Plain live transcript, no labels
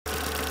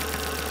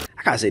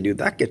I gotta say, dude,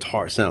 that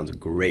guitar sounds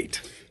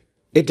great.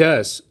 It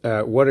does.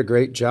 What a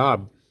great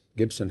job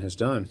Gibson has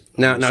done.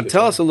 Now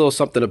tell us a little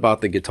something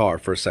about the guitar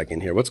for a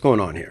second here. What's going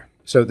on here?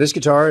 So this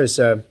guitar is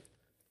the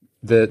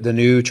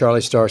new Charlie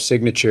Starr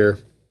signature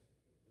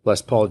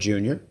Les Paul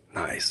Jr.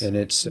 Nice. And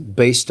it's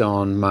based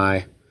on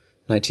my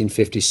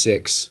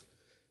 1956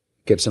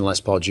 Gibson Les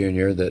Paul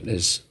Jr. that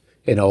is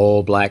an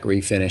old black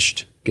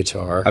refinished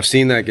guitar. I've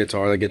seen that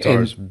guitar. The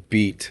guitar's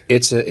beat.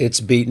 It's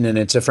beaten, and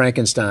it's a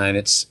Frankenstein.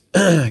 It's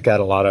got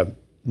a lot of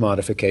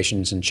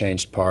modifications and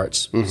changed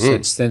parts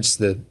since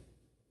the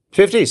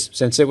 50s,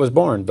 since it was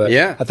born. But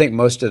yeah. I think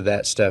most of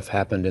that stuff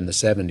happened in the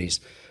 70s.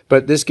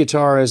 But this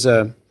guitar is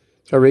a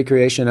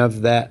recreation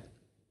of that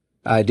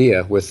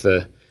idea with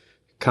the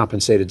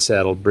compensated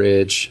saddle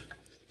bridge,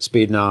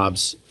 speed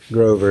knobs,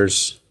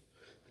 Grovers,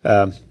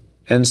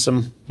 and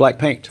some black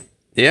paint.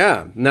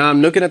 Yeah. Now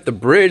I'm looking at the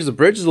bridge. The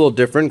bridge is a little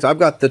different. I've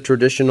got the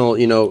traditional,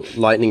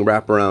 lightning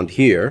wraparound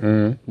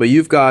here, but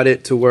you've got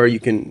it to where you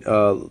can.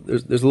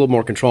 There's a little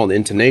more control on the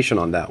intonation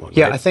on that one.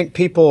 Yeah, right? I think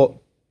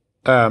people.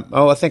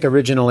 I think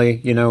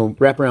originally,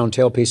 wraparound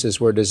tailpieces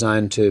were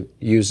designed to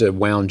use a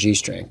wound G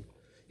string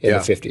in the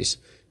 50s,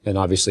 and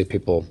obviously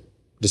people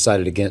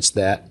decided against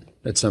that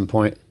at some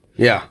point.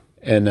 Yeah.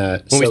 And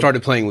when we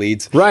started playing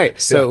leads. Right.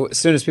 So as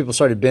soon as people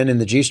started bending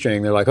the G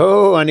string, they're like,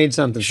 oh, I need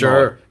something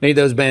smaller. I need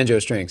those banjo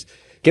strings.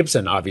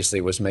 Gibson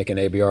obviously was making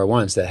ABR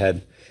ones that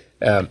had,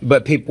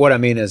 but what I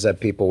mean is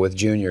that people with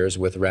juniors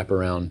with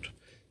wraparound,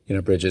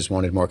 bridges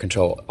wanted more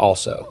control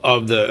also.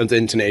 Of the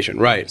intonation,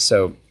 right.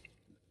 So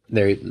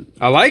there.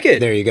 I like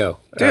it. There you go.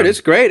 Dude, it's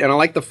great. And I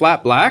like the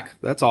flat black.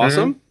 That's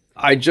awesome.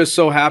 I just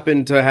so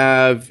happen to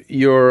have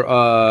your,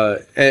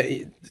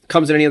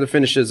 comes in any other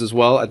finishes as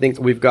well. I think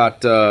we've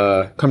got...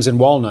 comes in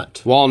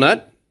walnut.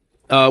 Walnut,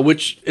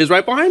 which is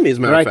right behind me, as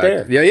a matter of fact.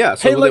 Right there. Yeah.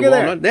 So hey, look at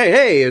walnut, that.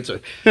 Hey, it's a...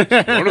 I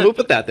don't know who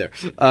put that there.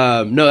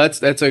 No,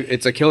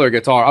 it's a killer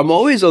guitar. I'm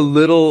always a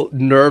little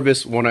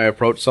nervous when I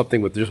approach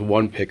something with just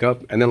one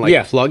pickup. And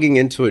then plugging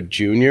into a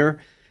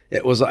Junior,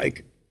 it was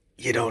like,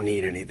 you don't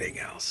need anything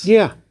else.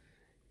 Yeah.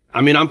 I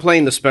mean, I'm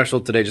playing the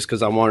special today just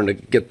because I wanted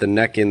to get the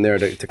neck in there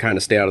to kind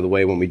of stay out of the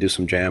way when we do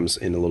some jams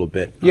in a little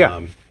bit. Yeah.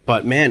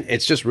 But man,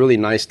 it's just really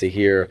nice to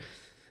hear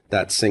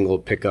that single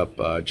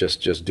pickup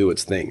just do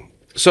its thing.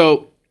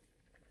 So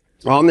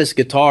on this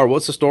guitar,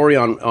 what's the story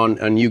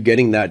on you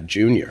getting that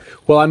Junior?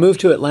 Well, I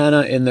moved to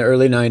Atlanta in the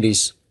early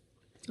 90s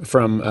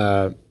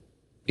from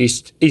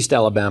East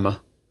Alabama,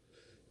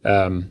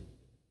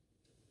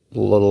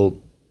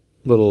 little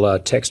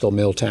textile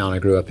mill town I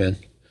grew up in.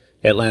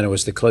 Atlanta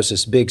was the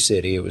closest big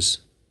city. It was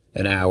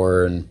an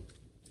hour and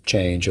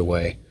change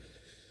away.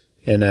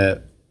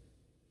 And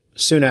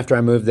soon after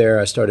I moved there,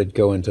 I started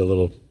going to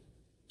little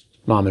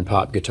mom and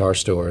pop guitar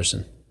stores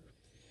and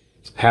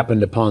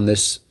happened upon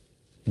that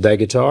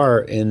guitar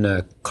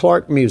in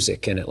Clark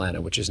Music in Atlanta,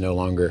 which is no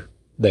longer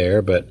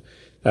there, but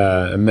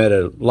I met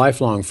a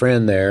lifelong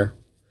friend there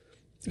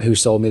who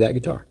sold me that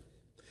guitar.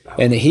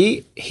 And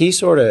he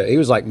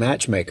was like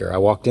matchmaker. I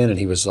walked in and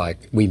he was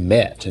like, we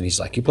met, and he's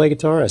like, you play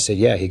guitar? I said,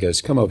 yeah. He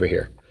goes, come over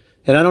here.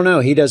 And I don't know,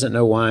 he doesn't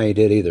know why he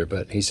did either,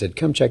 but he said,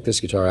 come check this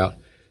guitar out.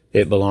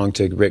 It belonged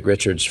to Rick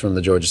Richards from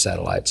the Georgia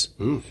Satellites,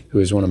 who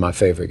is one of my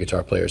favorite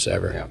guitar players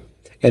ever. Yeah.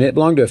 And it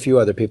belonged to a few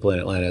other people in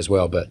Atlanta as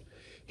well, but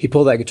he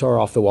pulled that guitar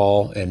off the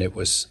wall and it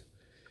was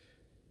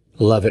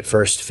love at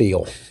first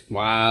feel.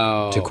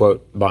 Wow. To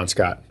quote Bon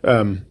Scott.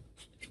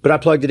 But I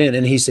plugged it in,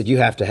 and he said, you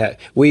have to have...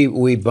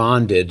 We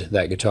bonded,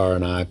 that guitar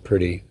and I,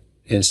 pretty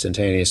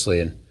instantaneously,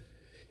 and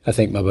I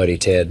think my buddy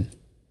Ted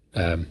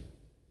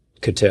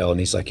could tell, and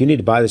he's like, you need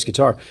to buy this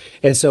guitar.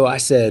 And so I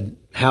said,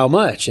 how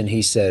much? And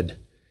he said,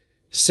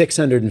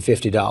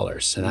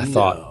 $650. And I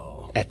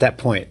thought, at that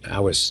point,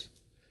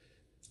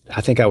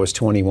 I think I was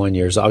 21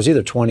 years old. I was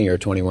either 20 or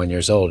 21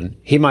 years old, and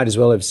he might as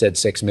well have said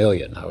 $6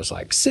 million. I was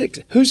like,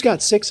 who's got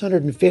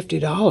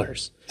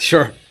 $650?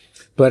 Sure.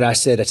 But I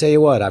said, I tell you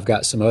what, I've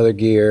got some other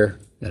gear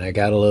and I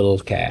got a little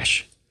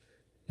cash.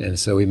 And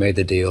so we made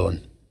the deal,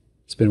 and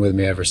it's been with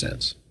me ever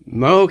since.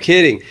 No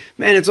kidding.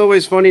 Man, it's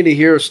always funny to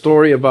hear a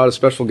story about a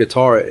special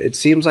guitar. It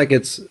seems like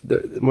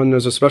when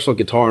there's a special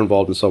guitar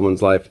involved in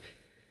someone's life,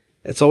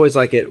 it's always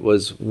like it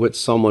was with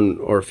someone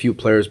or a few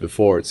players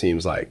before, it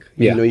seems like.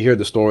 Yeah. You hear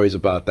the stories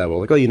about that. Well,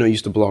 like, it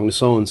used to belong to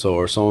so-and-so,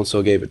 or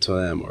so-and-so gave it to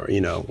them. Or,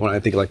 when I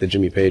think like the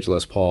Jimmy Page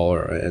Les Paul,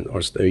 or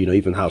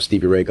even how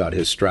Stevie Ray got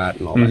his Strat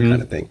and all that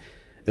kind of thing.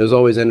 It was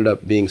always ended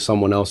up being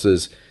someone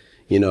else's,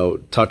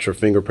 touch or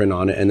fingerprint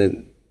on it, and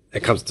then it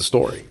comes to the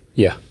story.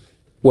 Yeah.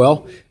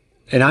 Well,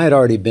 and I had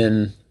already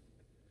been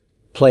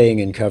playing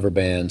in cover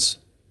bands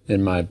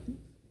in my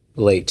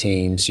late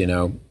teens,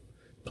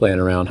 playing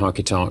around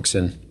honky tonks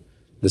in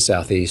the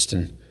Southeast,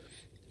 and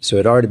so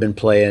I'd already been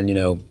playing,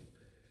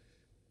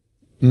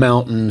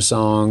 mountain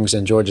songs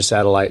and Georgia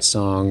Satellite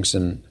songs,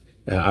 and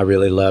I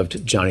really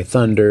loved Johnny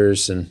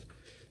Thunders, and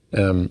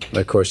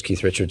of course,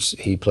 Keith Richards,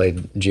 he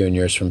played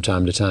juniors from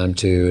time to time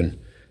too,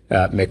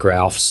 and Mick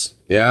Ralph's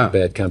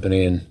Bad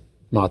Company, and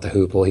Mott the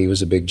Hoople, he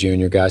was a big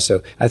junior guy.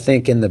 So I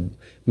think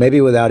maybe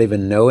without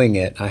even knowing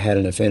it, I had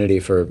an affinity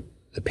for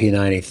the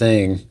P90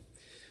 thing,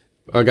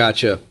 I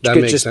gotcha. That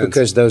makes just sense.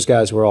 because those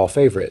guys were all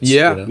favorites.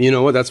 Yeah, you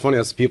know what? That's funny.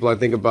 That's the people I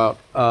think about.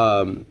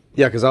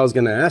 Yeah, because I was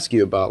going to ask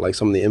you about like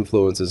some of the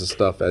influences and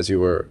stuff as you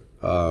were,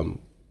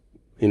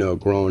 you know,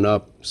 growing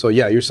up. So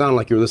yeah, you sound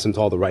like you were listening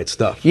to all the right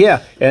stuff.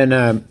 Yeah,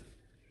 and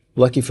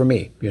lucky for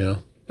me, you know.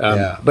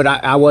 Yeah. But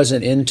I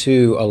wasn't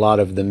into a lot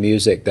of the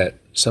music that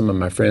some of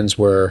my friends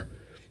were,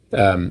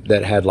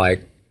 that had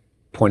like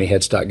pointy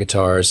headstock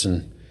guitars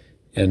and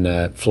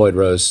Floyd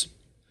Rose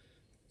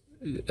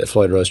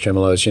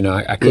tremolos. You know,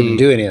 I couldn't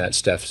do any of that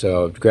stuff,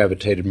 so I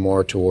gravitated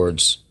more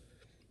towards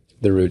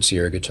the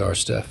rootsier guitar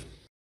stuff.